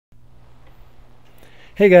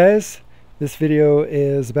Hey guys, this video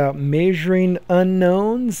is about measuring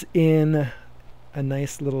unknowns in a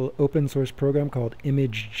nice little open source program called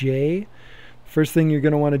ImageJ. First thing you're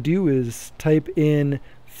going to want to do is type in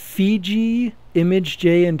Fiji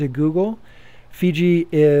ImageJ into Google. Fiji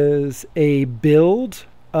is a build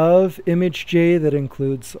of ImageJ that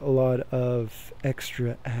includes a lot of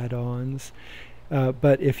extra add-ons.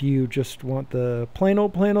 But if you just want the plain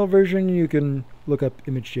old version, you can look up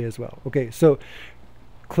ImageJ as well. Okay, so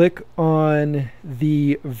click on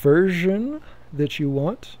the version that you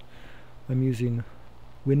want. I'm using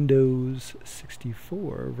Windows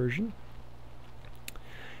 64 version.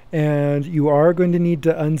 And you are going to need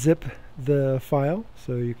to unzip the file,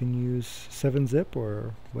 so you can use 7-zip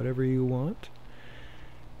or whatever you want.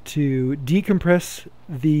 To decompress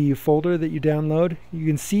the folder that you download, you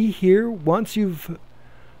can see here, once you've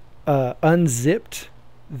unzipped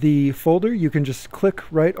the folder, you can just click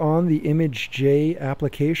right on the ImageJ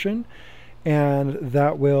application, and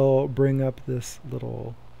that will bring up this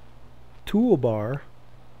little toolbar,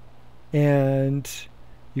 and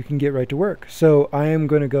you can get right to work. So I am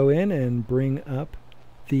going to go in and bring up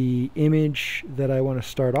the image that I want to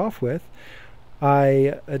start off with.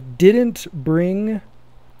 I didn't bring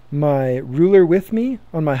my ruler with me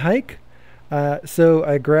on my hike, so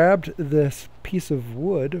I grabbed this piece of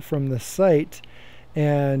wood from the site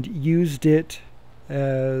and used it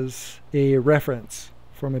as a reference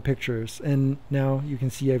for my pictures. And now you can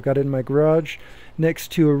see I've got it in my garage next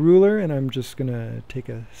to a ruler, and I'm just gonna take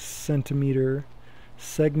a centimeter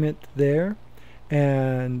segment there,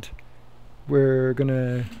 and we're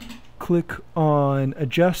gonna click on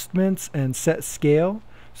adjustments and set scale.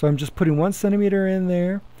 So I'm just putting 1 centimeter in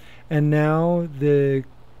there, and now the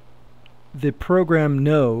program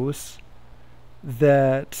knows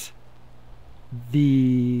that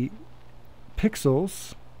the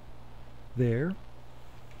pixels there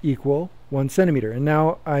equal 1 centimeter. And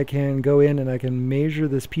now I can go in and I can measure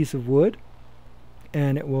this piece of wood,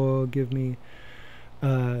 and it will give me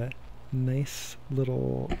a nice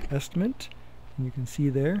little estimate. And you can see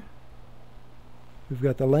there we've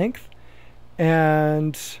got the length.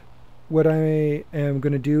 And what I am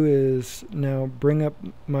going to do is now bring up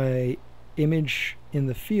my image in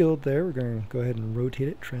the field there. We're going to go ahead and rotate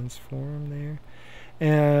it, transform there,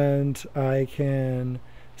 and I can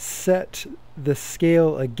set the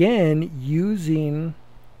scale again using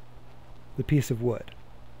the piece of wood.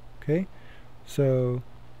 Okay, so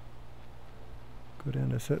go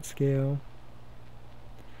down to set scale,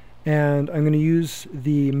 and I'm going to use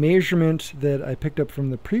the measurement that I picked up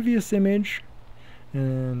from the previous image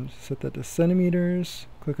and set that to centimeters.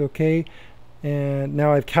 Click OK. And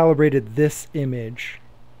now I've calibrated this image,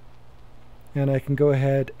 and I can go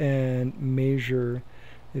ahead and measure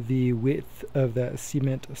the width of that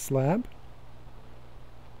cement slab.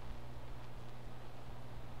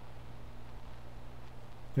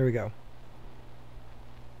 There we go.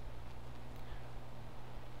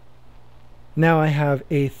 Now I have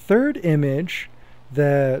a third image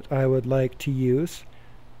that I would like to use.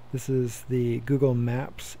 This is the Google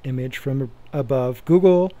Maps image from above.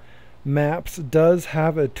 Google Maps does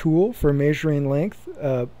have a tool for measuring length,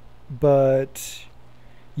 but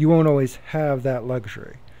you won't always have that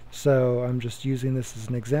luxury. So I'm just using this as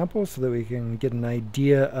an example so that we can get an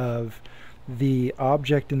idea of the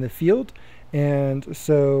object in the field. And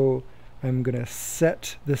so I'm going to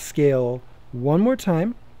set the scale one more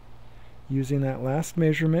time using that last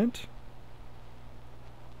measurement.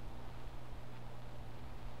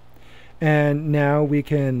 And now we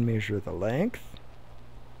can measure the length.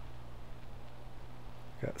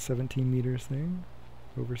 Got 17 meters there,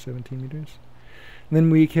 over 17 meters. And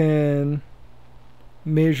then we can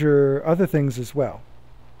measure other things as well.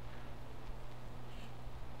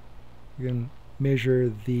 We can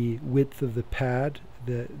measure the width of the pad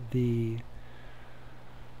that the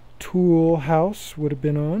tool house would have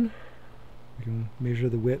been on. We can measure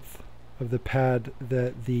the width of the pad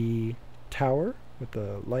that the tower with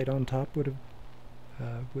the light on top would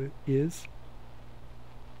have is.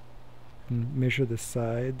 And measure the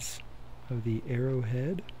sides of the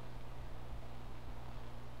arrowhead.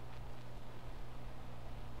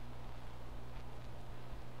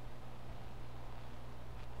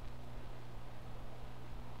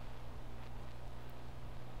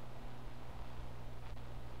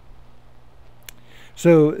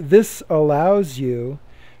 So this allows you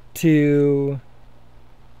to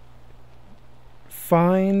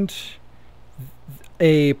find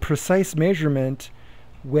a precise measurement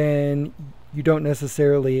when you don't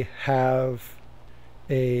necessarily have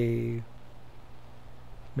a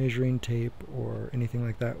measuring tape or anything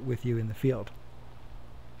like that with you in the field.